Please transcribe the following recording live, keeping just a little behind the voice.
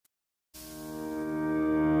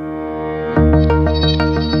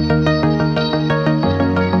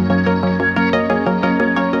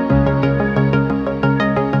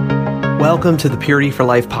Welcome to the Purity for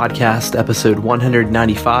Life podcast, episode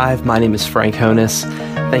 195. My name is Frank Honus.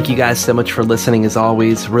 Thank you guys so much for listening as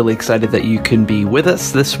always. Really excited that you can be with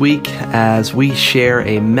us this week as we share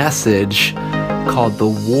a message called The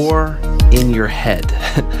War in Your Head.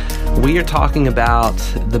 We are talking about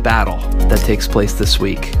the battle that takes place this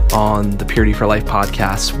week on the Purity for Life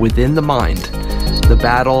podcast within the mind. The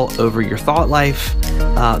battle over your thought life,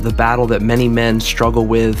 the battle that many men struggle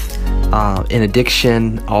with in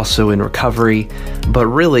addiction, also in recovery. But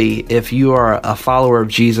really, if you are a follower of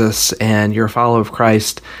Jesus and you're a follower of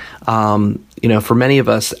Christ, for many of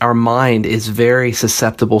us, our mind is very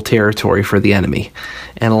susceptible territory for the enemy.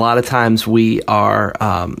 And a lot of times we are,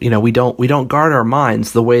 we don't guard our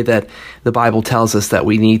minds the way that the Bible tells us that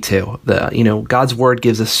we need to. God's word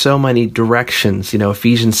gives us so many directions,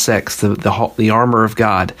 Ephesians 6, the armor of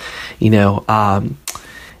God,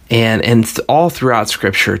 and all throughout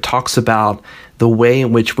Scripture talks about the way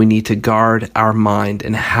in which we need to guard our mind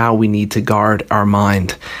and how we need to guard our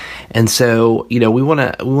mind. And so, we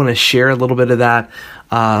want to share a little bit of that.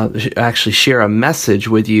 Actually, share a message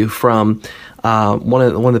with you from one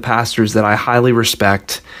of the pastors that I highly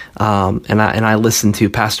respect, and I listen to,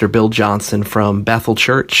 Pastor Bill Johnson from Bethel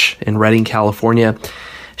Church in Redding, California.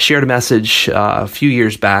 Shared a message a few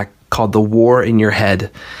years back called "The War in Your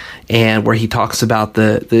Head." And where he talks about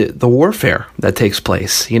the warfare that takes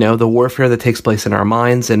place, the warfare that takes place in our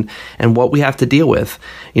minds and what we have to deal with.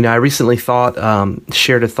 I recently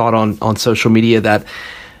shared a thought on social media that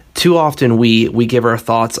too often we give our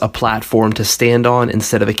thoughts a platform to stand on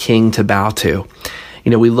instead of a king to bow to.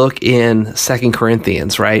 We look in 2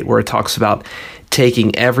 Corinthians, right, where it talks about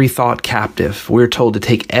taking every thought captive. We're told to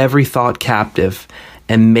take every thought captive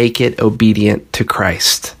and make it obedient to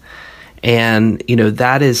Christ. And,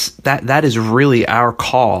 that is really our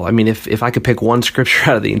call. I mean, if I could pick one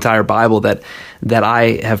scripture out of the entire Bible that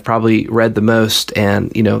I have probably read the most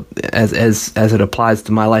and, as it applies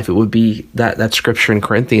to my life, it would be that scripture in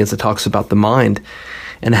Corinthians that talks about the mind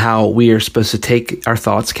and how we are supposed to take our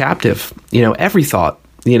thoughts captive, every thought,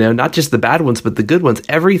 not just the bad ones, but the good ones,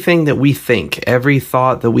 everything that we think, every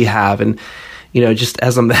thought that we have. And, just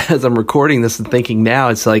as I'm recording this and thinking now,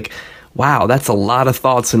 it's like, wow, that's a lot of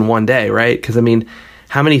thoughts in one day, right? Because,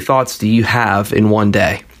 how many thoughts do you have in one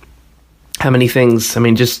day? How many things,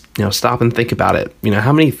 just, stop and think about it.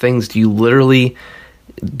 How many things do you literally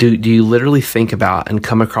think about and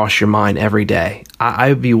come across your mind every day? I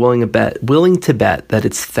would be willing to bet that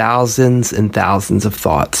it's thousands and thousands of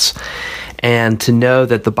thoughts. And to know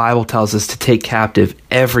that the Bible tells us to take captive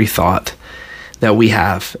every thought that we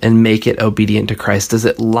have and make it obedient to Christ. Does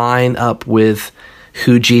it line up with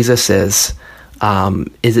who Jesus is?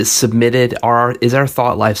 Is it submitted? Is our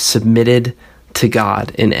thought life submitted to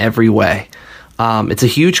God in every way? It's a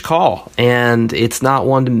huge call, and it's not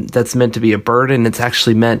one that's meant to be a burden. It's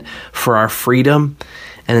actually meant for our freedom,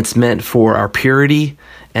 and it's meant for our purity,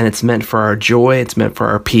 and it's meant for our joy. It's meant for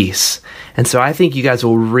our peace. And so I think you guys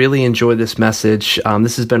will really enjoy this message.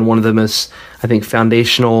 This has been one of the most,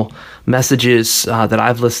 foundational messages that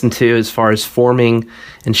I've listened to as far as forming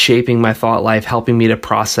and shaping my thought life, helping me to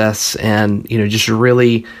process and, just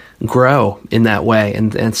really grow in that way.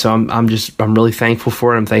 And so I'm really thankful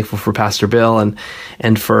for it. I'm thankful for Pastor Bill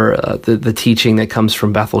and for the teaching that comes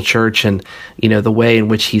from Bethel Church and, the way in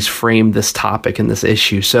which he's framed this topic and this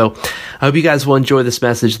issue. So I hope you guys will enjoy this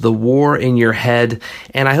message, The War in Your Head.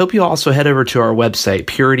 And I hope you also head over to our website,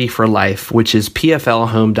 Purity for Life, which is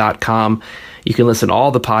pflhome.com. You can listen to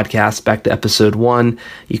all the podcasts back to episode 1.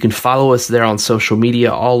 You can follow us there on social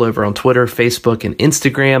media, all over on Twitter, Facebook, and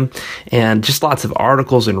Instagram, and just lots of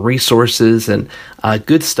articles and resources and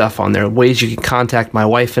good stuff on there. Ways you can contact my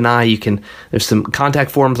wife and I. There's some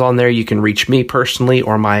contact forms on there. You can reach me personally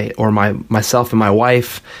or myself and my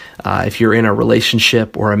wife. If you're in a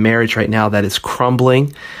relationship or a marriage right now that is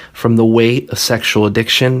crumbling from the weight of sexual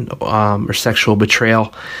addiction or sexual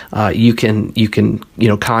betrayal, you can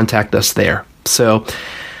contact us there. So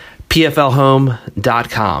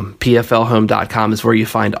pflhome.com. pflhome.com is where you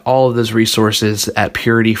find all of those resources at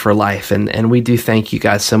Purity for Life. And we do thank you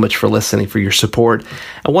guys so much for listening, for your support.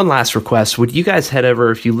 And one last request, would you guys head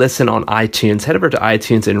over, if you listen on iTunes, head over to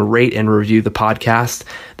iTunes and rate and review the podcast.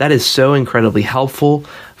 That is so incredibly helpful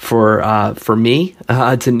for me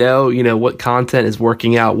to know, what content is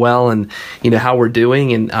working out well and, how we're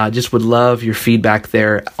doing. And just would love your feedback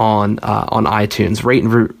there on iTunes.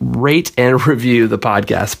 Rate and review the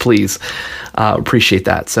podcast, please. Appreciate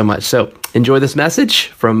that so much. So enjoy this message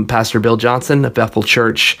from Pastor Bill Johnson of Bethel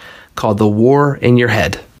Church called The War in Your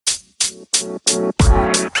Head.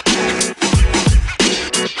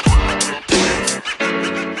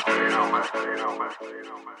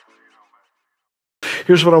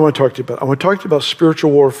 Here's what I want to talk to you about. I want to talk to you about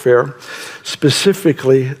spiritual warfare,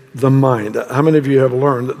 specifically the mind. How many of you have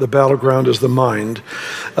learned that the battleground is the mind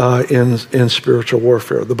in spiritual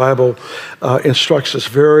warfare? The Bible instructs us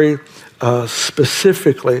very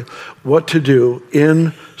specifically what to do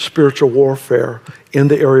in spiritual warfare in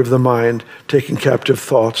the area of the mind, taking captive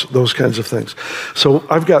thoughts, those kinds of things. So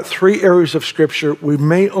I've got 3 areas of Scripture. We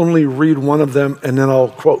may only read one of them, and then I'll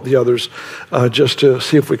quote the others just to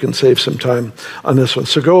see if we can save some time on this one.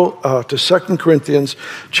 So go to 2 Corinthians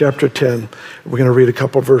chapter 10. We're going to read a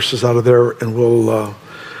couple verses out of there, and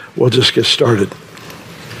we'll just get started.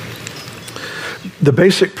 The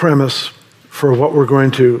basic premise for what we're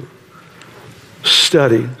going to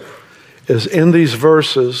study is in these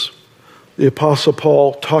verses, the Apostle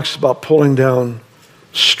Paul talks about pulling down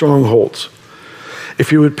strongholds.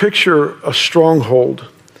 If you would picture a stronghold,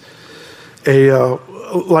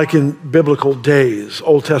 like in biblical days,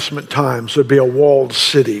 Old Testament times, there'd be a walled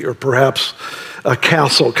city, or perhaps a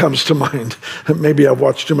castle comes to mind. Maybe I've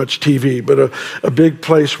watched too much TV, but a big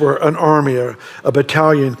place where an army, a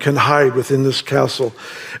battalion can hide within this castle.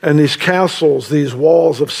 And these castles, these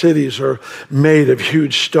walls of cities are made of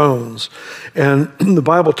huge stones. And the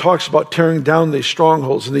Bible talks about tearing down these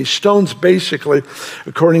strongholds. And these stones basically,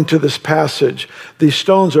 according to this passage, these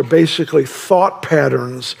stones are basically thought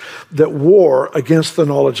patterns that war against the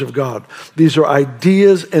knowledge of God. These are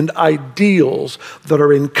ideas and ideals that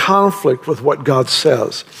are in conflict with what God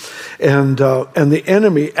says. And the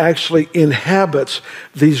enemy actually inhabits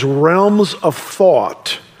these realms of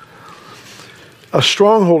thought. A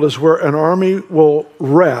stronghold is where an army will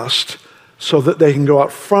rest so that they can go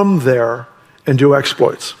out from there and do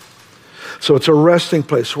exploits. So it's a resting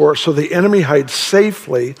place so the enemy hides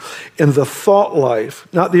safely in the thought life,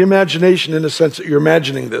 not the imagination in the sense that you're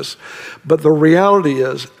imagining this, but the reality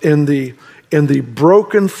is in the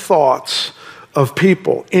broken thoughts of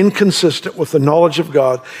people, inconsistent with the knowledge of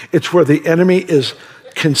God. It's where the enemy is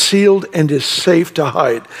concealed and is safe to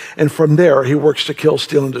hide. And from there, he works to kill,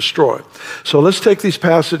 steal, and destroy. So let's take these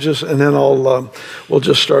passages, and then we'll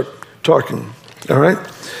just start talking. All right?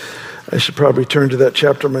 I should probably turn to that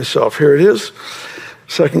chapter myself. Here it is.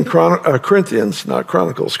 Corinthians, not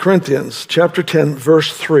Chronicles, Corinthians chapter 10,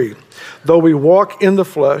 verse 3. Though we walk in the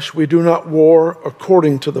flesh, we do not war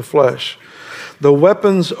according to the flesh. The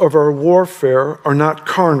weapons of our warfare are not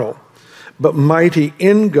carnal, but mighty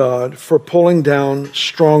in God for pulling down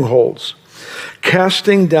strongholds,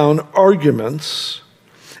 casting down arguments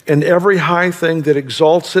and every high thing that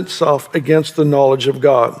exalts itself against the knowledge of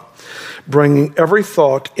God, bringing every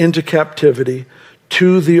thought into captivity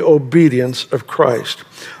to the obedience of Christ.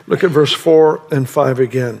 Look at verse 4 and 5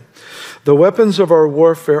 again. The weapons of our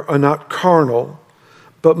warfare are not carnal,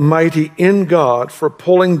 but mighty in God for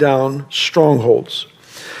pulling down strongholds,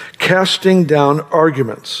 casting down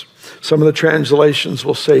arguments. Some of the translations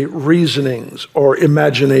will say reasonings or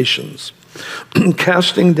imaginations,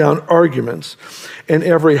 casting down arguments and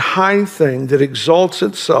every high thing that exalts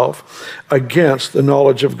itself against the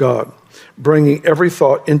knowledge of God, bringing every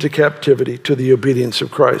thought into captivity to the obedience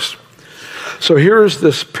of Christ. So here is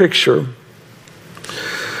this picture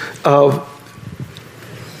of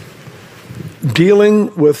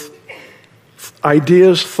dealing with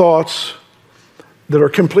ideas, thoughts that are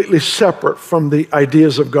completely separate from the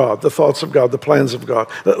ideas of God, the thoughts of God, the plans of God.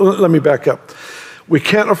 Let me back up. We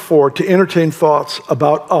can't afford to entertain thoughts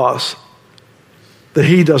about us that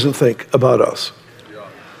he doesn't think about us.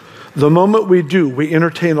 The moment we do, we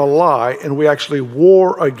entertain a lie and we actually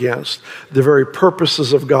war against the very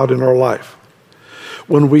purposes of God in our life.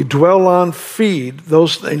 When we dwell on, feed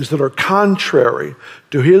those things that are contrary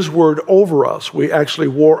to his word over us, we actually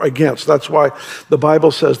war against. That's why the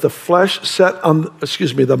Bible says the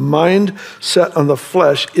mind set on the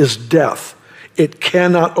flesh is death. It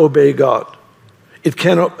cannot obey God. It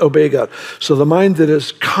cannot obey God. So the mind that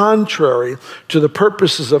is contrary to the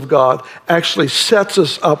purposes of God actually sets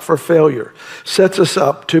us up for failure, sets us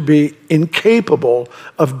up to be incapable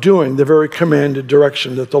of doing the very commanded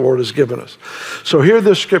direction that the Lord has given us. So here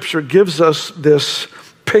the scripture gives us this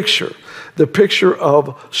picture, the picture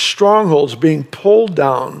of strongholds being pulled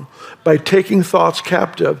down by taking thoughts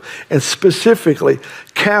captive and specifically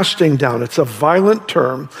casting down. It's a violent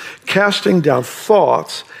term, casting down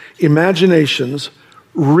thoughts, imaginations,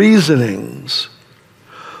 reasonings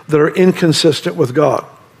that are inconsistent with God.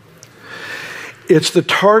 It's the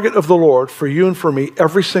target of the Lord for you and for me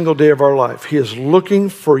every single day of our life. He is looking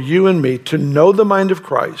for you and me to know the mind of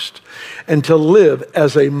Christ and to live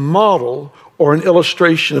as a model or an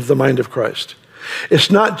illustration of the mind of Christ.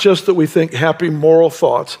 It's not just that we think happy moral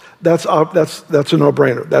thoughts. That's a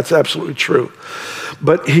no-brainer. That's absolutely true.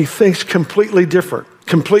 But he thinks completely different.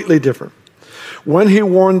 Completely different. When he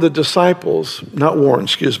warned the disciples,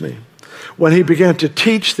 when he began to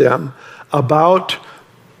teach them about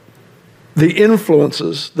the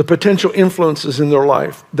influences, the potential influences in their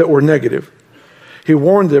life that were negative, he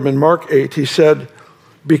warned them in Mark 8, he said,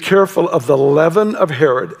 be careful of the leaven of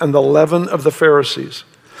Herod and the leaven of the Pharisees.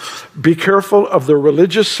 Be careful of the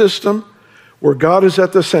religious system where God is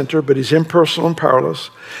at the center, but he's impersonal and powerless.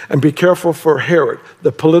 And be careful for Herod,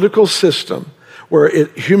 the political system where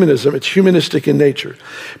it's humanistic in nature.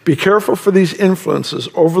 Be careful for these influences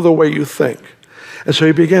over the way you think. And so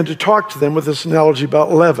he began to talk to them with this analogy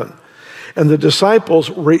about leaven. And the disciples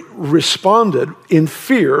responded in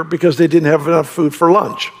fear because they didn't have enough food for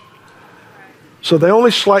lunch. So they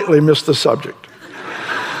only slightly missed the subject.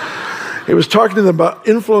 He was talking to them about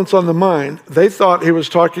influence on the mind. They thought he was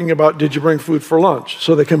talking about, did you bring food for lunch?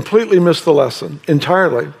 So they completely missed the lesson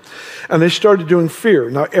entirely. And they started doing fear.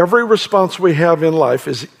 Now, every response we have in life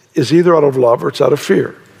is either out of love or it's out of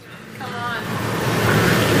fear. Come on.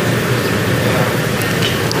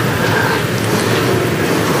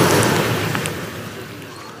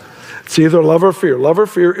 It's either love or fear. Love or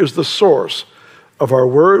fear is the source of our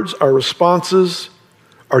words, our responses,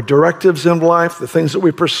 our directives in life, the things that we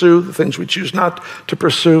pursue, the things we choose not to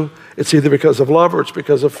pursue. It's either because of love or it's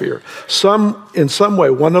because of fear. In some way,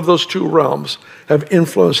 one of those two realms have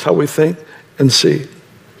influenced how we think and see.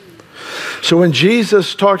 So when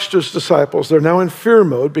Jesus talks to his disciples, they're now in fear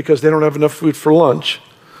mode because they don't have enough food for lunch.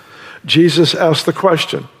 Jesus asks the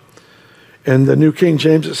question. In the New King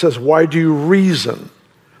James, it says, why do you reason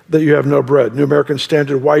that you have no bread? New American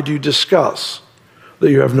Standard, why do you discuss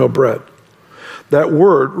that you have no bread? That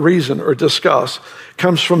word, reason or discuss,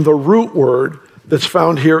 comes from the root word that's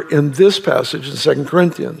found here in this passage in 2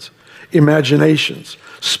 Corinthians. Imaginations,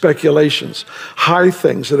 speculations, high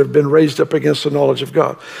things that have been raised up against the knowledge of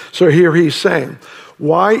God. So here he's saying,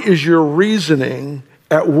 why is your reasoning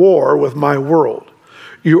at war with my world?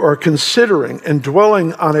 You are considering and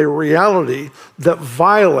dwelling on a reality that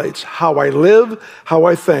violates how I live, how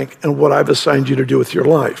I think, and what I've assigned you to do with your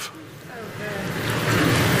life.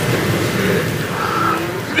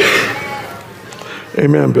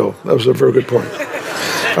 Amen, Bill. That was a very good point.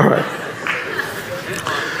 All right.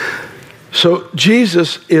 So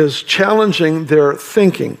Jesus is challenging their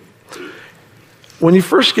thinking. When you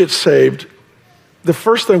first get saved, the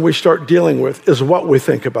first thing we start dealing with is what we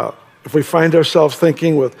think about. If we find ourselves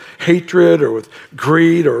thinking with hatred or with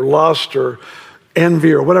greed or lust or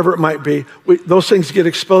envy or whatever it might be, those things get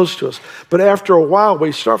exposed to us. But after a while,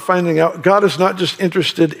 we start finding out God is not just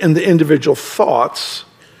interested in the individual thoughts.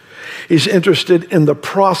 He's interested in the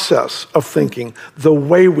process of thinking, the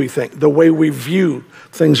way we think, the way we view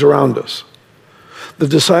things around us. The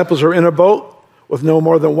disciples are in a boat with no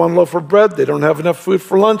more than one loaf of bread. They don't have enough food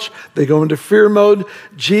for lunch. They go into fear mode.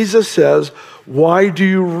 Jesus says, why do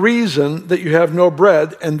you reason that you have no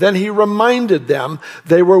bread? And then he reminded them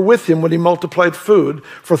they were with him when he multiplied food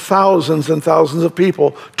for thousands and thousands of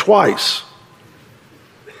people twice.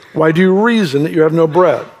 Why do you reason that you have no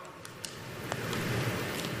bread?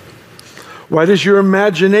 Why does your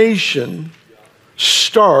imagination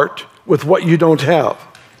start with what you don't have?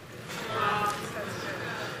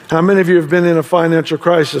 How many of you have been in a financial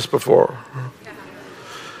crisis before?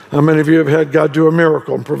 How many of you have had God do a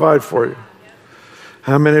miracle and provide for you?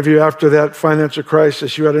 How many of you, after that financial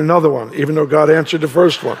crisis, you had another one, even though God answered the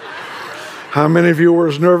first one? How many of you were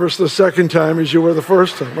as nervous the second time as you were the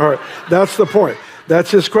first time? All right, that's the point.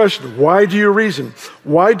 That's his question. Why do you reason?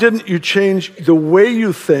 Why didn't you change the way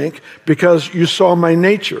you think because you saw my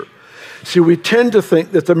nature? See, we tend to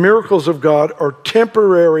think that the miracles of God are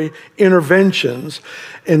temporary interventions.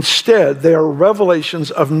 Instead, they are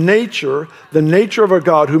revelations of nature, the nature of a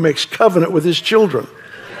God who makes covenant with his children.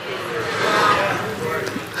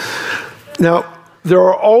 Now, there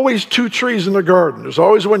are always two trees in the garden. There's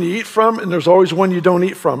always one you eat from, and there's always one you don't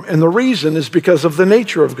eat from. And the reason is because of the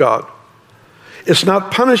nature of God. It's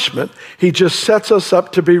not punishment. He just sets us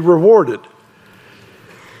up to be rewarded.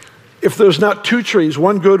 If there's not two trees,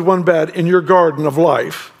 one good, one bad, in your garden of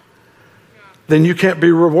life, then you can't be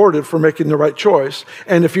rewarded for making the right choice.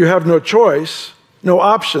 And if you have no choice, no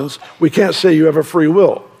options, we can't say you have a free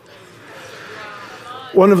will.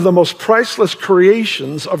 One of the most priceless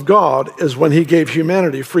creations of God is when he gave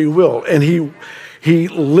humanity free will. And he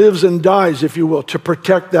lives and dies, if you will, to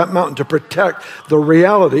protect that mountain, to protect the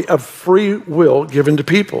reality of free will given to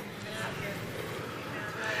people.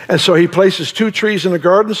 And so he places 2 trees in the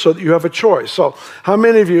garden so that you have a choice. So how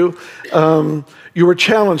many of you, you were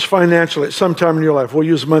challenged financially at some time in your life? We'll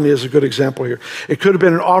use money as a good example here. It could have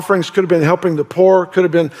been in offerings, could have been helping the poor, could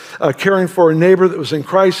have been caring for a neighbor that was in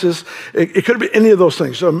crisis. It could have been any of those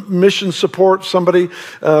things. Mission support, somebody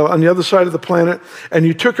on the other side of the planet, and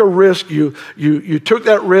you took a risk. You took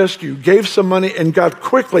that risk, you gave some money, and God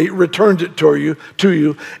quickly returned it to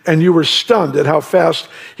you, and you were stunned at how fast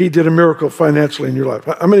he did a miracle financially in your life.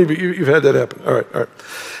 How many of you've had that happen? All right.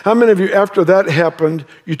 How many of you, after that happened,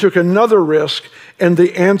 you took another risk and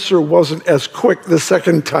the answer wasn't as quick the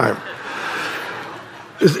second time?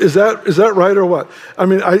 Is that right or what? I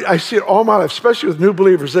mean, I see it all my life, especially with new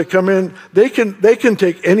believers. They come in, they can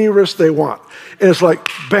take any risk they want. And it's like,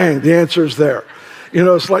 bang, the answer is there. You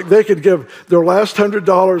know, it's like they could give their last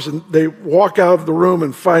 $100 and they walk out of the room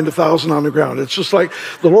and find 1,000 on the ground. It's just like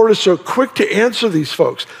the Lord is so quick to answer these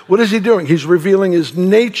folks. What is he doing? He's revealing his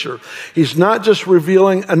nature. He's not just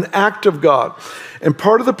revealing an act of God. And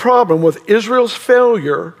part of the problem with Israel's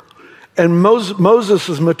failure and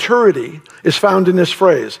Moses' maturity is found in this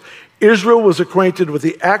phrase. Israel was acquainted with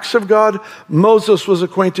the acts of God. Moses was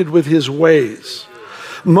acquainted with his ways.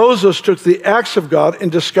 Moses took the acts of God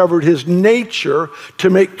and discovered his nature to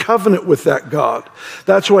make covenant with that God.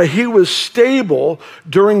 That's why he was stable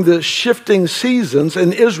during the shifting seasons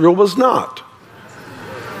and Israel was not.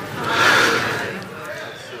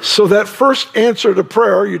 So that first answer to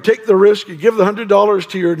prayer, you take the risk, you give the $100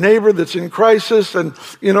 to your neighbor that's in crisis, and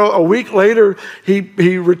a week later, he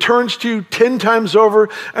returns to you 10 times over,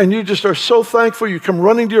 and you just are so thankful. You come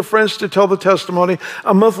running to your friends to tell the testimony.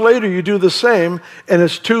 A month later, you do the same, and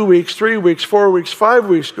it's 2 weeks, 3 weeks, 4 weeks, 5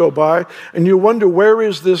 weeks go by, and you wonder, where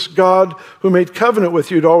is this God who made covenant with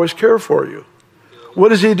you to always care for you?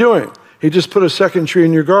 What is he doing? He just put a second tree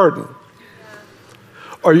in your garden.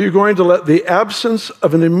 Are you going to let the absence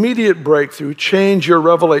of an immediate breakthrough change your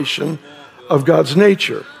revelation of God's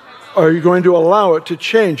nature? Are you going to allow it to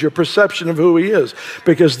change your perception of who he is?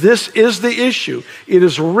 Because this is the issue. It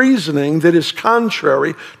is reasoning that is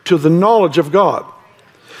contrary to the knowledge of God.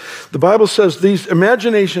 The Bible says these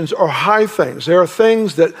imaginations are high things. They are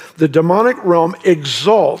things that the demonic realm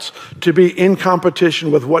exalts to be in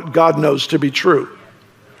competition with what God knows to be true.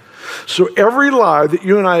 So every lie that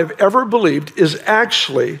you and I have ever believed is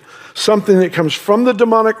actually something that comes from the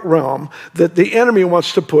demonic realm that the enemy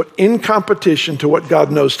wants to put in competition to what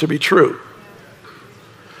God knows to be true.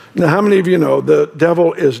 Now, how many of you know the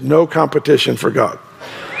devil is no competition for God?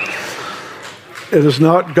 It is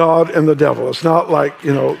not God and the devil. It's not like,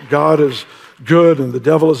 God is good and the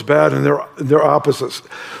devil is bad and they're opposites.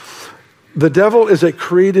 The devil is a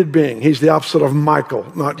created being. He's the opposite of Michael,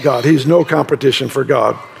 not God. He's no competition for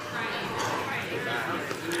God.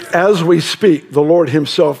 As we speak, the Lord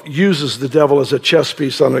himself uses the devil as a chess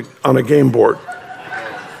piece on a game board.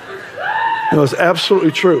 It's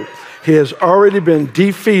absolutely true. He has already been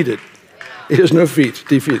defeated. He has no feet.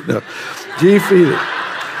 Defeated. No. Defeated.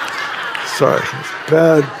 Sorry.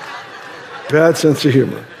 Bad sense of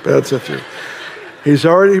humor. Bad sense of humor. He's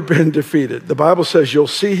already been defeated. The Bible says you'll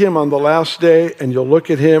see him on the last day and you'll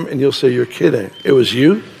look at him and you'll say, you're kidding. It was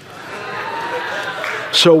you?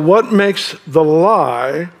 So what makes the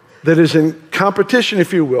lie that is in competition,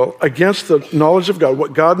 if you will, against the knowledge of God,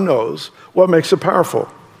 what God knows, what makes it powerful?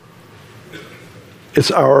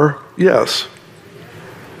 It's our yes.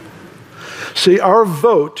 See, our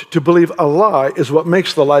vote to believe a lie is what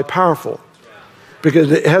makes the lie powerful,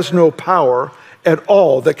 because it has no power at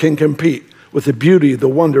all that can compete with the beauty, the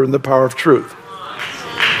wonder, and the power of truth.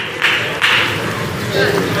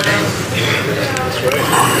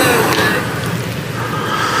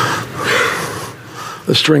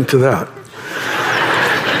 Let's drink to that.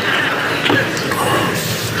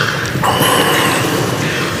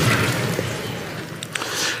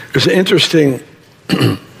 It's an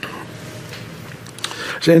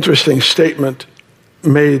interesting statement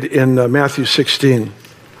made in Matthew 16.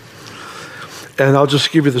 And I'll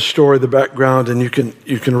just give you the story, the background, and you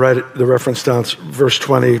can write it, the reference down, verse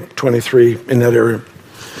 20, 23, in that area.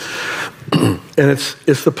 And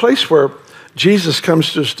it's the place where Jesus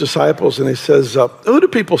comes to his disciples and he says, who do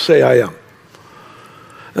people say I am?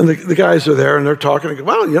 And the guys are there and they're talking. And go,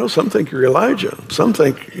 well, some think you're Elijah. Some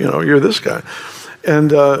think, you're this guy.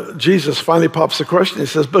 And Jesus finally pops the question. He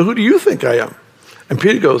says, but who do you think I am? And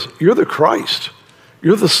Peter goes, you're the Christ.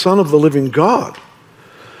 You're the Son of the living God.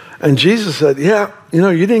 And Jesus said, yeah, you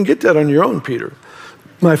didn't get that on your own, Peter.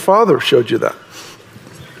 My Father showed you that.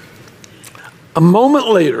 A moment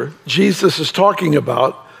later, Jesus is talking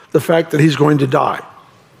about the fact that he's going to die.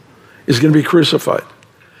 He's going to be crucified.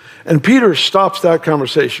 And Peter stops that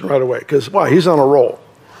conversation right away because, he's on a roll.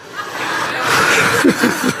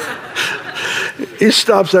 He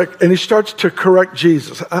stops and he starts to correct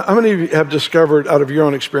Jesus. How many of you have discovered out of your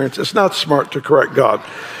own experience, it's not smart to correct God?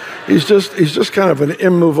 He's just kind of an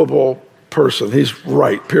immovable person. He's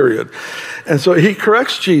right, period. And so he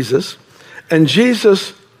corrects Jesus, and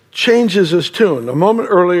Jesus changes his tune. A moment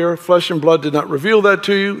earlier, flesh and blood did not reveal that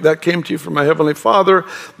to you. That came to you from my heavenly Father.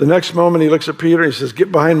 The next moment, he looks at Peter and he says,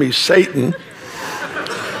 "Get behind me, Satan,"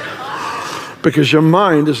 because your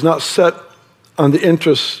mind is not set on the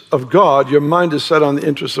interests of God. Your mind is set on the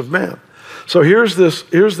interests of man. So here's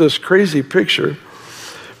this crazy picture.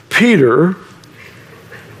 Peter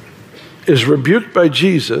is rebuked by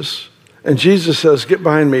Jesus, and Jesus says, "Get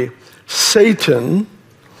behind me, Satan,"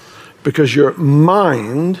 because your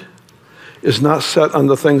mind is not set on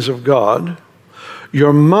the things of God.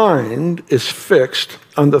 Your mind is fixed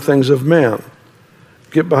on the things of man.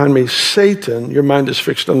 Get behind me, Satan. Your mind is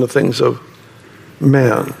fixed on the things of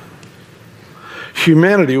man.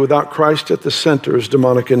 Humanity without Christ at the center is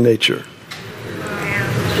demonic in nature.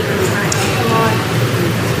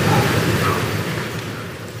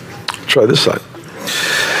 Try this side.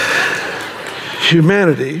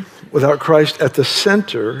 Humanity without Christ at the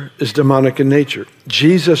center is demonic in nature.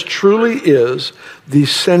 Jesus truly is the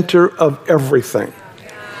center of everything.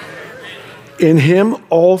 In him,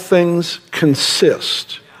 all things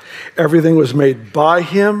consist. Everything was made by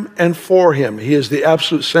him and for him. He is the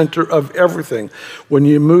absolute center of everything. When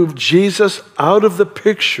you move Jesus out of the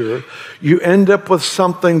picture, you end up with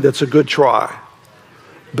something that's a good try,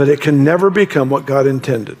 but it can never become what God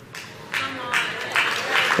intended.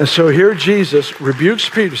 And so here Jesus rebukes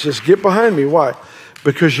Peter, says, "Get behind me." Why?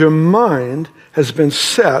 Because your mind has been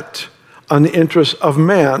set on the interests of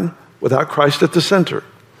man without Christ at the center.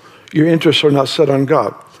 Your interests are not set on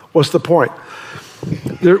God. What's the point?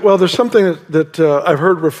 There's something that I've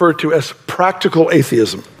heard referred to as practical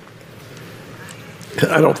atheism.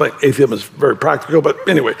 I don't think atheism is very practical, but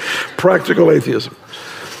anyway, practical atheism.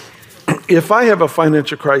 If I have a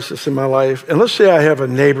financial crisis in my life, and let's say I have a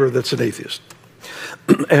neighbor that's an atheist,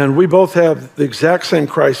 and we both have the exact same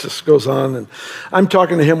crisis goes on, and I'm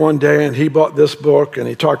talking to him one day, and he bought this book, and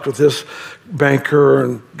he talked with this banker,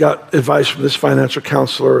 and got advice from this financial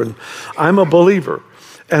counselor, and I'm a believer.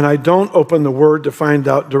 And I don't open the Word to find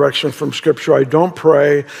out direction from Scripture. I don't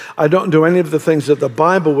pray. I don't do any of the things that the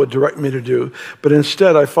Bible would direct me to do. But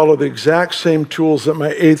instead, I follow the exact same tools that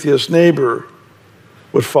my atheist neighbor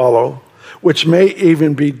would follow, which may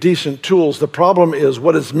even be decent tools. The problem is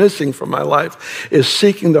what is missing from my life is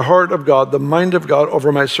seeking the heart of God, the mind of God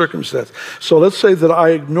over my circumstance. So let's say that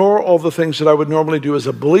I ignore all the things that I would normally do as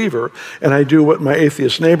a believer, and I do what my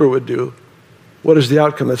atheist neighbor would do. What is the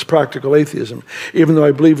outcome? That's practical atheism. Even though I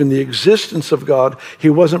believe in the existence of God, he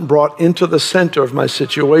wasn't brought into the center of my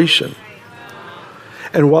situation.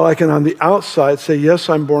 And while I can on the outside say, yes,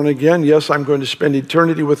 I'm born again, yes, I'm going to spend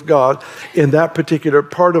eternity with God, in that particular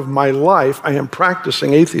part of my life, I am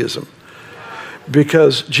practicing atheism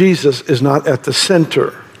because Jesus is not at the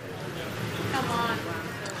center.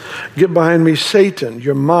 Get behind me, Satan.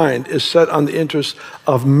 Your mind is set on the interests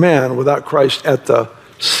of man without Christ at the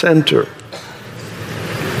center.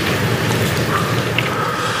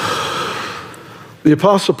 The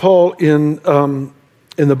Apostle Paul in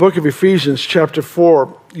the book of Ephesians, chapter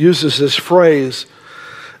 4, uses this phrase.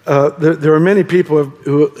 There are many people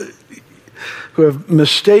who have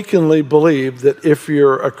mistakenly believed that if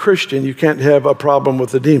you're a Christian, you can't have a problem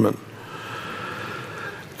with the demon.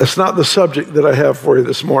 That's not the subject that I have for you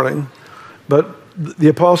this morning, but the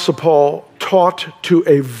Apostle Paul taught to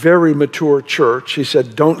a very mature church. He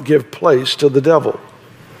said, don't give place to the devil.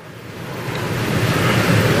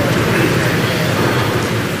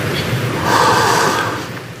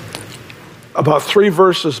 About 3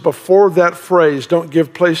 verses before that phrase, don't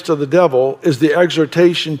give place to the devil, is the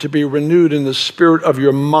exhortation to be renewed in the spirit of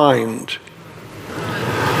your mind.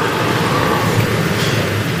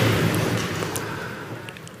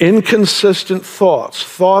 Inconsistent thoughts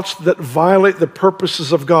that violate the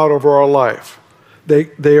purposes of God over our life.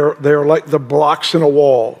 They are like the blocks in a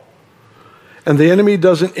wall. And the enemy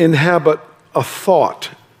doesn't inhabit a thought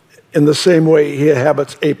in the same way he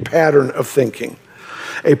inhabits a pattern of thinking.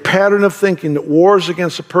 A pattern of thinking that wars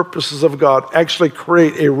against the purposes of God actually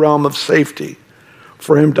create a realm of safety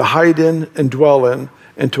for him to hide in and dwell in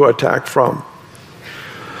and to attack from.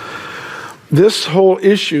 This whole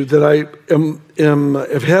issue that I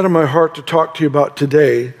have had in my heart to talk to you about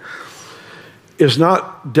today is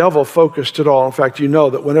not devil-focused at all. In fact, you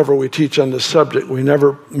know that whenever we teach on this subject, we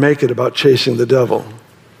never make it about chasing the devil.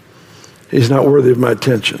 He's not worthy of my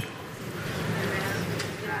attention.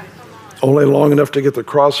 Only long enough to get the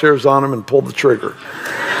crosshairs on him and pull the trigger.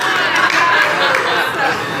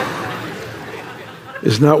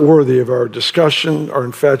 is not worthy of our discussion or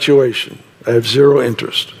infatuation. I have zero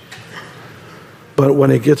interest. But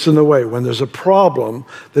when it gets in the way, when there's a problem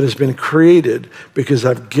that has been created because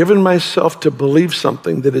I've given myself to believe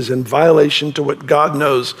something that is in violation to what God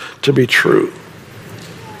knows to be true,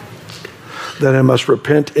 then I must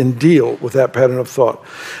repent and deal with that pattern of thought.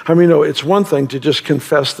 How many know it's one thing to just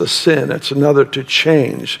confess the sin, it's another to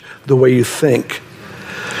change the way you think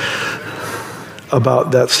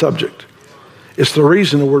about that subject. It's the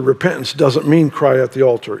reason the word repentance doesn't mean cry at the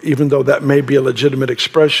altar, even though that may be a legitimate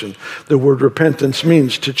expression. The word repentance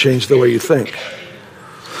means to change the way you think.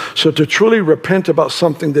 So to truly repent about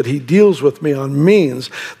something that he deals with me on means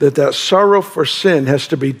that sorrow for sin has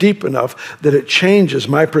to be deep enough that it changes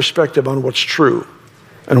my perspective on what's true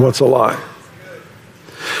and what's a lie.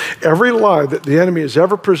 Every lie that the enemy has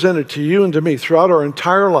ever presented to you and to me throughout our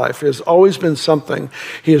entire life has always been something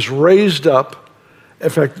he has raised up. In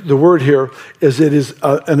fact, the word here is it is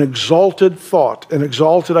an exalted thought, an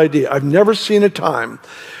exalted idea. I've never seen a time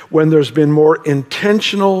when there's been more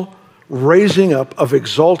intentional raising up of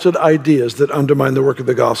exalted ideas that undermine the work of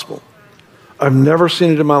the gospel. I've never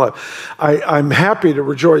seen it in my life. I'm happy to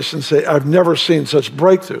rejoice and say I've never seen such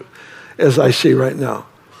breakthrough as I see right now.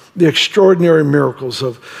 The extraordinary miracles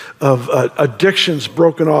of addictions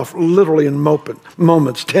broken off literally in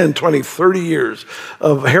moments, 10, 20, 30 years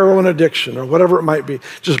of heroin addiction or whatever it might be,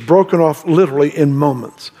 just broken off literally in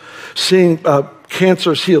moments. Seeing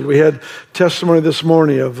cancers healed. We had testimony this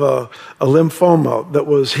morning of a lymphoma that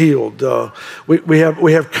was healed. We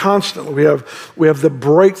have constantly, we have the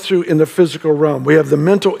breakthrough in the physical realm. We have the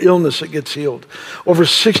mental illness that gets healed. Over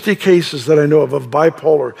 60 cases that I know of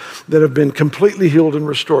bipolar that have been completely healed and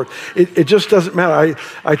restored. It just doesn't matter.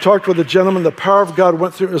 I talked with a gentleman, the power of God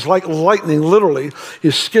went through him. It was like lightning, literally.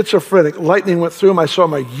 He's schizophrenic. Lightning went through him. I saw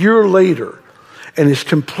him a year later. And he's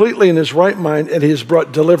completely in his right mind, and he has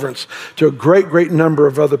brought deliverance to a great, great number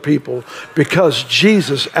of other people because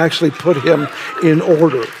Jesus actually put him in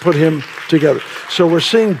order, put him together. So we're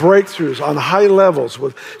seeing breakthroughs on high levels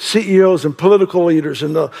with CEOs and political leaders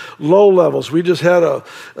in the low levels. We just had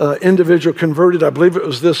an individual converted, I believe it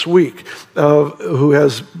was this week, who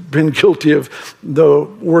has been guilty of the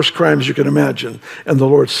worst crimes you can imagine. And the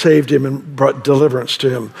Lord saved him and brought deliverance to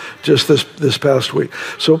him just this past week.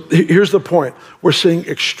 So here's the point. We're seeing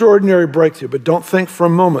extraordinary breakthrough, but don't think for a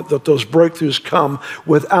moment that those breakthroughs come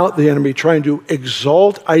without the enemy trying to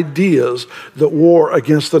exalt ideas that war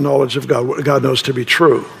against the knowledge of God, what God knows to be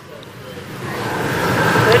true.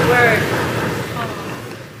 Good word.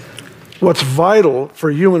 What's vital for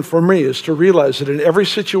you and for me is to realize that in every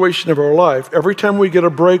situation of our life, every time we get a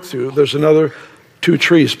breakthrough, there's another 2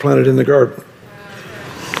 trees planted in the garden.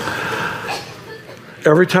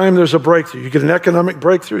 Every time there's a breakthrough, you get an economic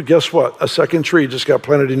breakthrough, guess what? A second tree just got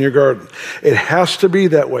planted in your garden. It has to be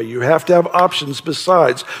that way. You have to have options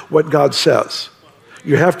besides what God says.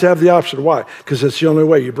 You have to have the option. Why? Because it's the only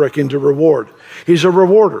way you break into reward. He's a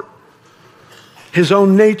rewarder. His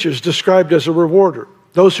own nature is described as a rewarder.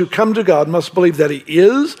 Those who come to God must believe that he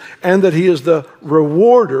is and that he is the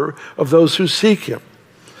rewarder of those who seek him.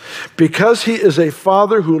 Because he is a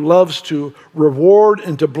father who loves to reward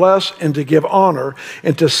and to bless and to give honor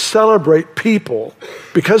and to celebrate people,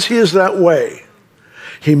 because he is that way,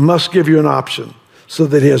 he must give you an option so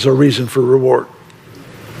that he has a reason for reward.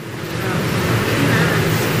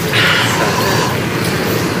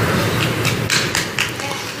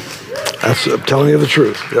 I'm telling you the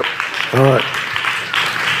truth. Yep. All right.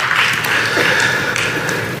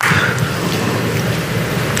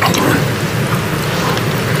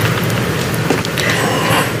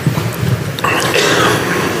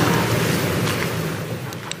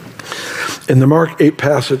 In the Mark 8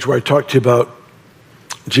 passage where I talked to you about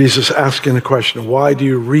Jesus asking the question, why do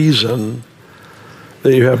you reason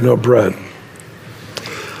that you have no bread?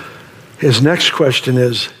 His next question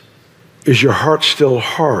is your heart still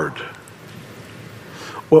hard?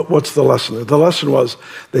 What's the lesson? The lesson was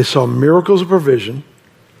they saw miracles of provision,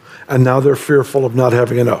 and now they're fearful of not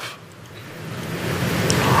having enough.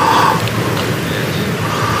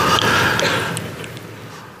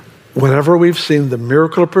 Whenever we've seen the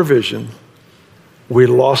miracle of provision, we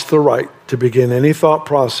lost the right to begin any thought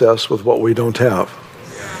process with what we don't have.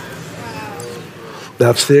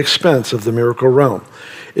 That's the expense of the miracle realm.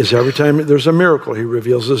 Is every time there's a miracle, he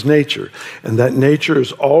reveals his nature. And that nature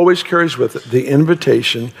always carries with it the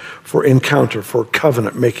invitation for encounter, for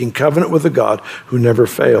covenant, making covenant with a God who never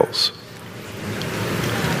fails.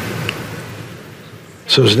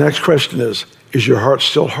 So his next question is your heart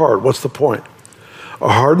still hard? What's the point? A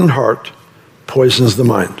hardened heart poisons the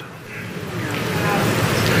mind.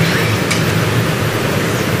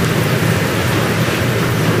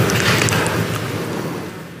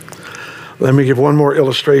 Let me give one more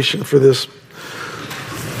illustration for this.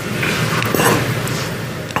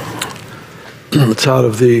 It's out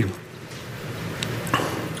of the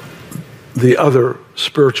other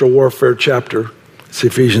spiritual warfare chapter. It's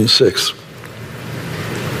Ephesians 6.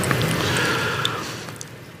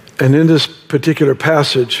 And in this particular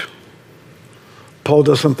passage, Paul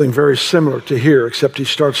does something very similar to here, except he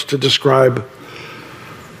starts to describe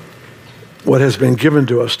what has been given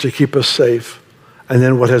to us to keep us safe, and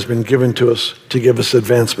then what has been given to us to give us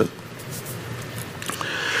advancement.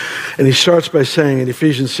 And he starts by saying in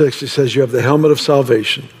Ephesians 6, he says, you have the helmet of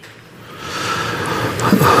salvation.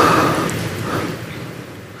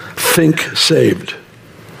 Think saved.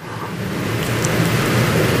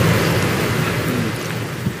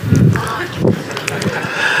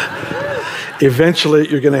 Eventually,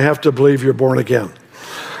 you're going to have to believe you're born again.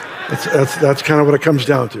 That's kind of what it comes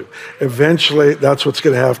down to. Eventually, that's what's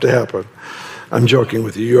going to have to happen. I'm joking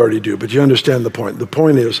with you. You already do, but you understand the point. The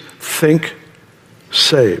point is, think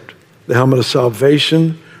saved. The helmet of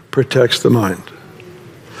salvation protects the mind.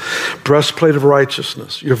 Breastplate of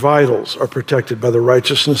righteousness. Your vitals are protected by the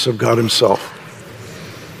righteousness of God himself.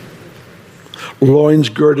 Loins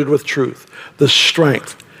girded with truth. The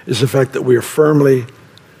strength is the fact that we are firmly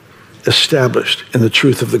established in the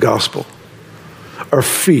truth of the gospel. Our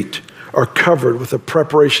feet are covered with the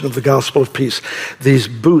preparation of the gospel of peace. These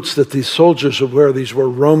boots that these soldiers would wear, these were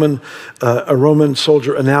a Roman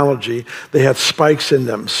soldier analogy. They had spikes in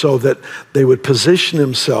them so that they would position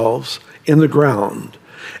themselves in the ground,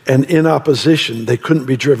 and in opposition, they couldn't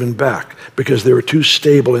be driven back because they were too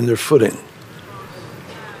stable in their footing.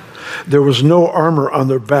 There was no armor on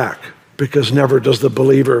their back because never does the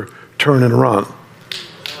believer turn and run.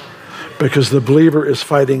 Because the believer is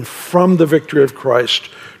fighting from the victory of Christ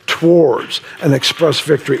towards an express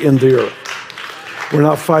victory in the earth. We're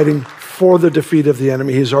not fighting for the defeat of the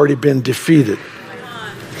enemy. He's already been defeated.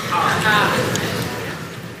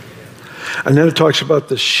 And then it talks about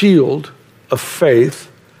the shield of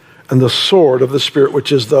faith and the sword of the Spirit,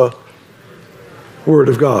 which is the Word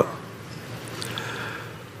of God.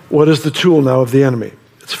 What is the tool now of the enemy?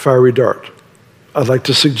 It's a fiery dart. I'd like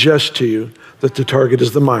to suggest to you that the target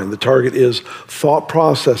is the mind. The target is thought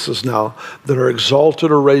processes now that are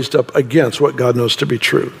exalted or raised up against what God knows to be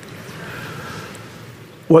true.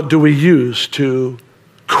 What do we use to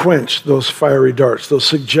quench those fiery darts, those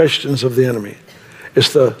suggestions of the enemy?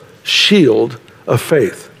 It's the shield of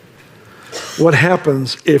faith. What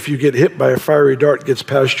happens if you get hit by a fiery dart, gets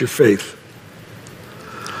past your faith?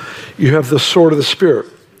 You have the sword of the Spirit.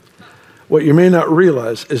 What you may not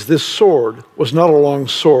realize is this sword was not a long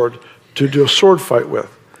sword to do a sword fight with.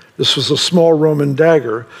 This was a small Roman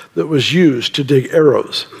dagger that was used to dig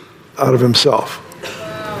arrows out of himself.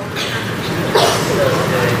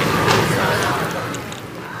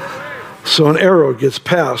 So an arrow gets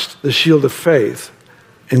past the shield of faith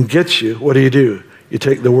and gets you. What do? You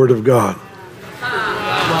take the Word of God. Come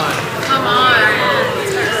on.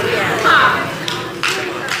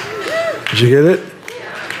 Did you get it?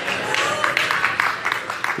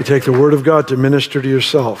 You take the Word of God to minister to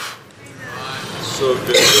yourself. So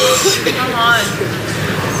good, bro. Come on.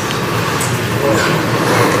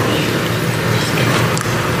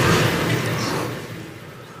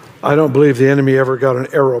 I don't believe the enemy ever got an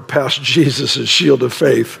arrow past Jesus' shield of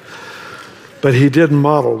faith, but he did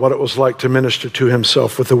model what it was like to minister to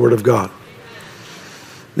himself with the Word of God.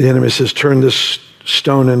 The enemy says, turn this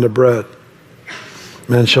stone into bread.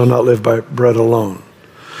 Man shall not live by bread alone.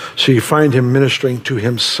 So you find him ministering to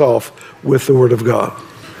himself with the Word of God.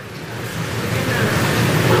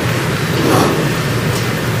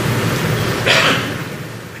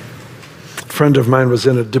 A friend of mine was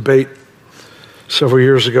in a debate several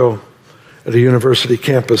years ago at a university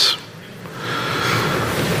campus.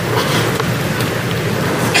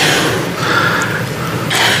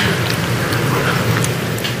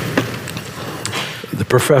 The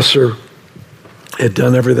professor had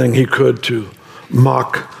done everything he could to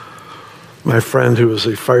mock my friend, who was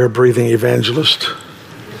a fire-breathing evangelist,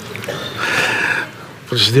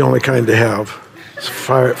 which is the only kind to have. It's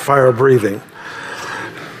fire-breathing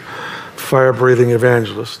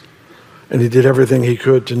evangelist. And he did everything he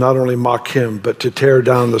could to not only mock him, but to tear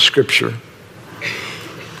down the Scripture.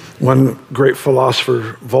 One great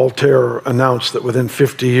philosopher, Voltaire, announced that within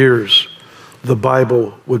 50 years, the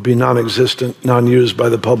Bible would be non-existent, non-used by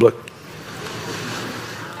the public.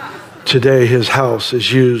 Today, his house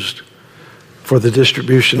is used for the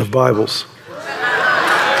distribution of Bibles.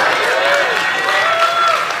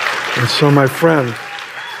 And so my friend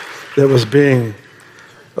that was being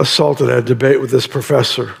assaulted had a debate with this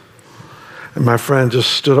professor. And my friend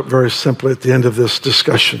just stood up very simply at the end of this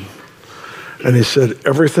discussion And he said,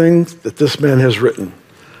 everything that this man has written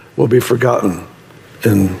will be forgotten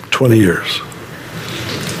in 20 years.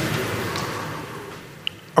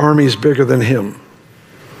 Armies bigger than him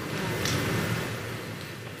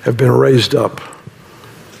have been raised up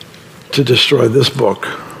to destroy this book.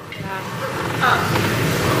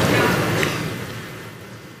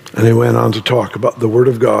 And he went on to talk about the Word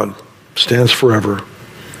of God stands forever.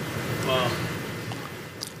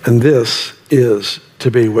 And this is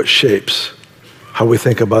to be what shapes how we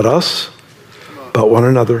think about us, about one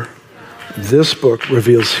another. This book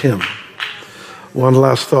reveals him. One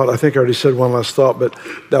last thought. I think I already said one last thought, but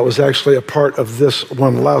that was actually a part of this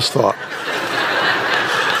one last thought.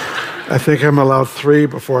 I think I'm allowed 3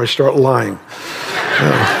 before I start lying.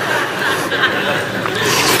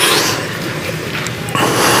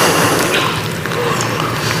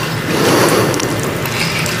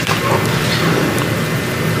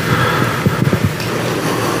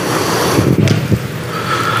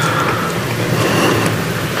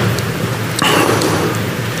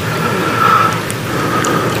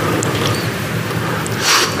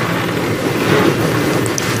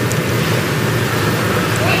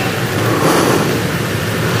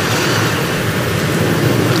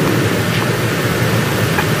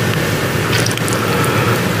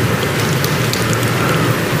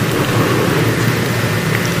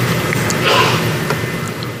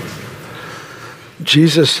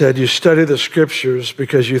 Jesus said, you study the scriptures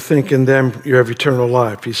because you think in them you have eternal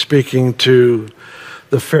life. He's speaking to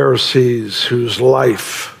the Pharisees whose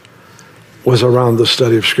life was around the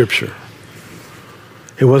study of scripture.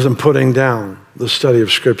 He wasn't putting down the study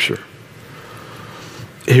of scripture.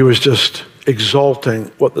 He was just exalting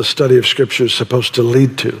what the study of scripture is supposed to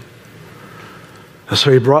lead to. And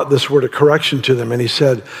so he brought this word of correction to them, and he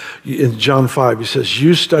said, in John 5, he says,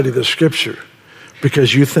 you study the scripture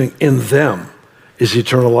because you think in them is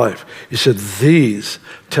eternal life. He said, these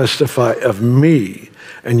testify of me,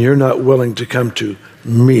 and you're not willing to come to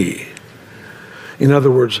me. In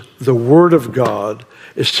other words, the Word of God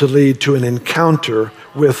is to lead to an encounter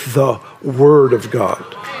with the Word of God.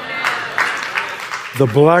 The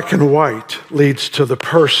black and white leads to the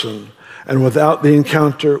person, and without the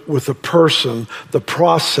encounter with the person, the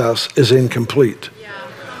process is incomplete.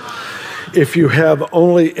 If you have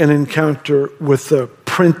only an encounter with the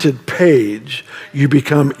printed page, you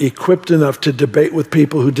become equipped enough to debate with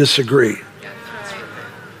people who disagree.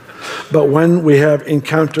 But when we have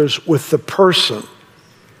encounters with the person,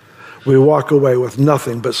 we walk away with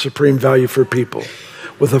nothing but supreme value for people,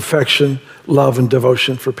 with affection, love, and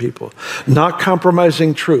devotion for people. Not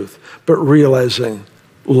compromising truth, but realizing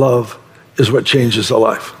love is what changes a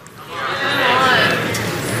life.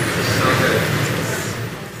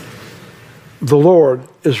 The Lord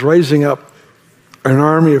is raising up an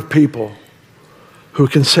army of people who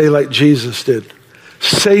can say like Jesus did,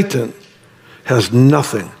 Satan has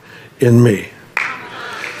nothing in me.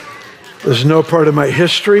 There's no part of my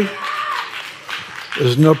history.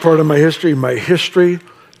 There's no part of my history. My history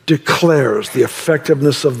declares the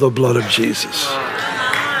effectiveness of the blood of Jesus.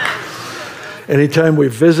 Anytime we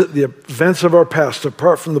visit the events of our past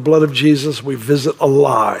apart from the blood of Jesus, we visit a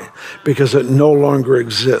lie because it no longer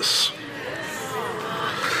exists.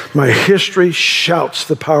 My history shouts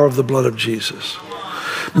the power of the blood of Jesus.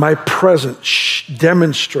 My present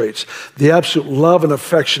demonstrates the absolute love and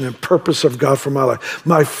affection and purpose of God for my life.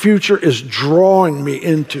 My future is drawing me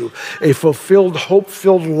into a fulfilled,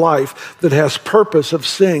 hope-filled life that has purpose of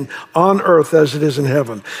seeing on earth as it is in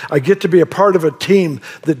heaven. I get to be a part of a team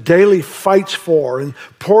that daily fights for and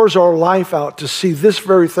pours our life out to see this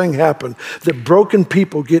very thing happen, that broken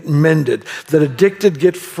people get mended, that addicted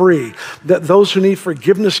get free, that those who need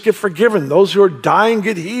forgiveness get forgiven, those who are dying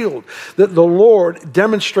get healed, that the Lord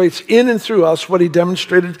demonstrates in and through us what he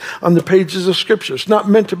demonstrated on the pages of Scripture. It's not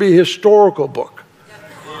meant to be a historical book.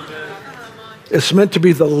 It's meant to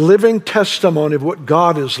be the living testimony of what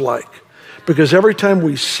God is like. Because every time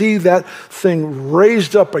we see that thing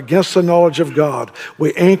raised up against the knowledge of God,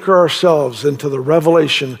 we anchor ourselves into the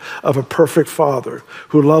revelation of a perfect Father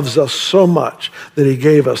who loves us so much that he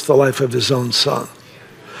gave us the life of his own Son.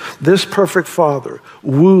 This perfect Father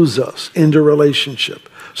woos us into relationship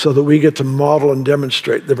so that we get to model and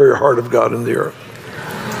demonstrate the very heart of God in the earth.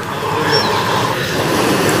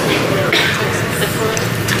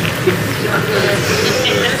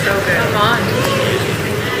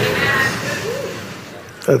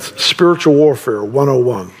 That's spiritual warfare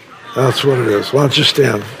 101. That's what it is. Why don't you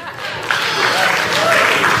stand?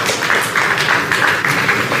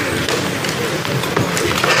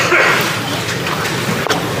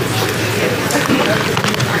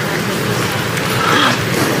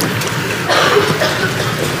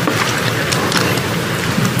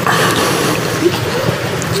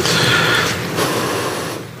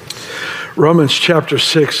 Romans chapter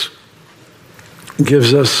 6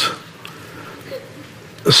 gives us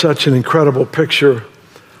such an incredible picture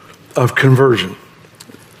of conversion.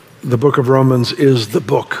 The book of Romans is the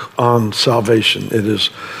book on salvation. It is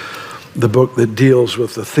the book that deals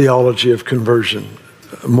with the theology of conversion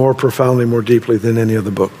more profoundly, more deeply than any other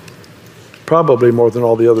book. Probably more than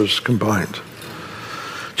all the others combined.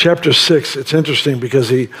 Chapter 6, it's interesting because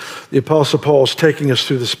the Apostle Paul is taking us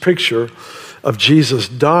through this picture of Jesus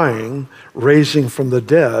dying, raising from the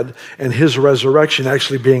dead, and his resurrection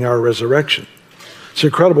actually being our resurrection. It's an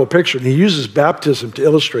incredible picture, and he uses baptism to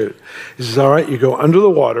illustrate it. He says, all right, you go under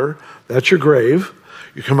the water, that's your grave.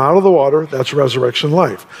 You come out of the water, that's resurrection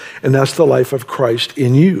life. And that's the life of Christ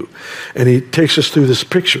in you. And he takes us through this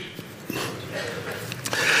picture.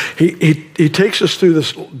 He takes us through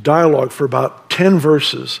this dialogue for about 10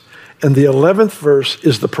 verses, and the 11th verse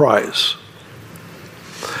is the prize.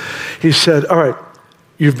 He said, all right,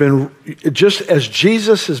 you've been, just as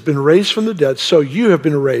Jesus has been raised from the dead, so you have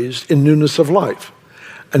been raised in newness of life.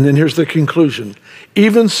 And then here's the conclusion.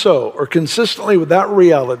 Even so, or consistently with that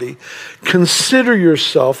reality, consider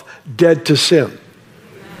yourself dead to sin.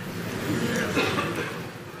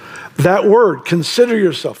 That word, consider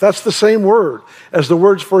yourself, that's the same word as the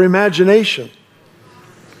words for imagination,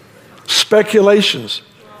 speculations.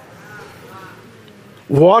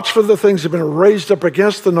 Watch for the things that have been raised up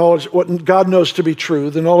against the knowledge, what God knows to be true,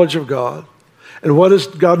 the knowledge of God. And what does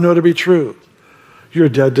God know to be true? You're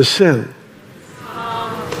dead to sin.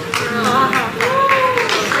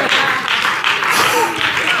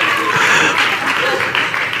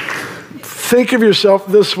 Think of yourself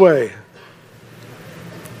this way.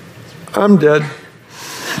 I'm dead.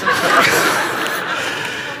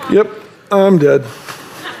 Yep, I'm dead.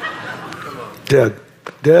 Dead.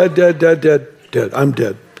 Dead. I'm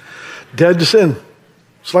dead. Dead to sin.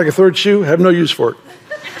 It's like a third shoe. Have no use for it.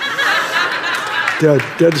 Dead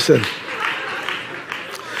to sin.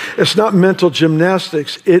 It's not mental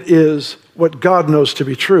gymnastics. It is what God knows to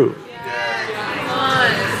be true.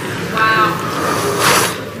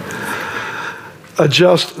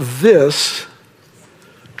 Adjust this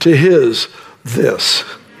to his this.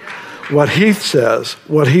 What he says,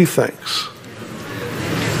 what he thinks.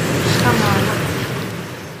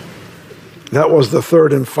 That was the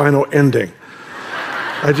third and final ending.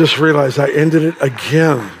 I just realized I ended it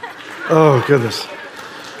again. Oh, goodness.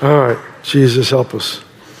 All right, Jesus, help us.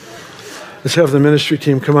 Let's have the ministry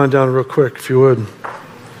team come on down real quick, if you would.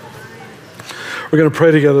 We're going to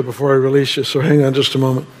pray together before I release you, so hang on just a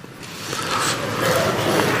moment.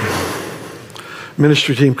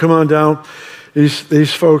 Ministry team, come on down.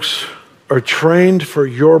 These folks are trained for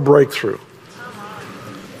your breakthrough.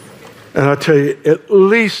 And I tell you, at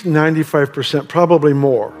least 95%, probably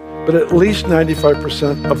more, but at least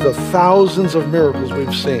 95% of the thousands of miracles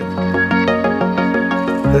we've seen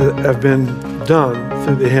that have been done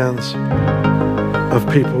through the hands of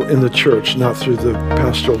people in the church, not through the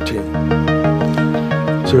pastoral team.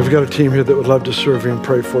 So we've got a team here that would love to serve you and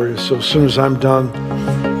pray for you. So as soon as I'm done,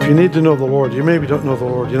 if you need to know the Lord, you maybe don't know the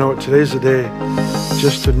Lord. You know what? Today's the day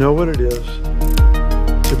just to know what it is,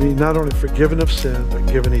 to be not only forgiven of sin, but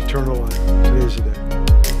given eternal life. Today's the day.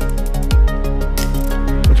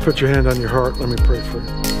 Let's put your hand on your heart. Let me pray for you.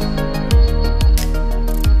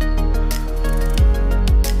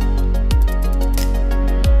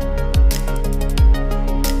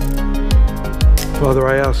 Father,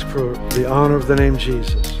 I ask for the honor of the name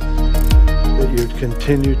Jesus, that you'd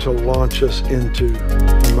continue to launch us into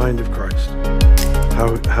the mind of Christ,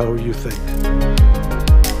 how you think,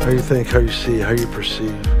 how you see, how you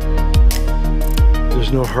perceive.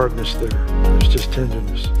 There's no hardness there. There's just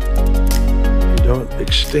tenderness. You don't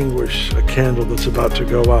extinguish a candle that's about to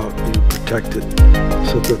go out. You protect it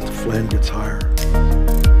so that the flame gets higher.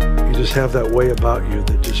 You just have that way about you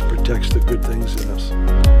that just protects the good things in us.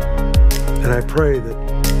 And I pray that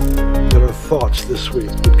our thoughts this week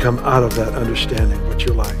would come out of that understanding what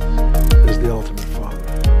you're like as the ultimate Father.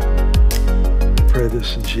 I pray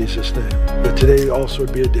this in Jesus' name. But today also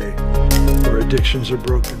would be a day where addictions are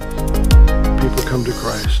broken. People come to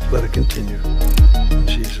Christ. Let it continue. In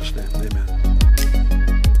Jesus' name, amen.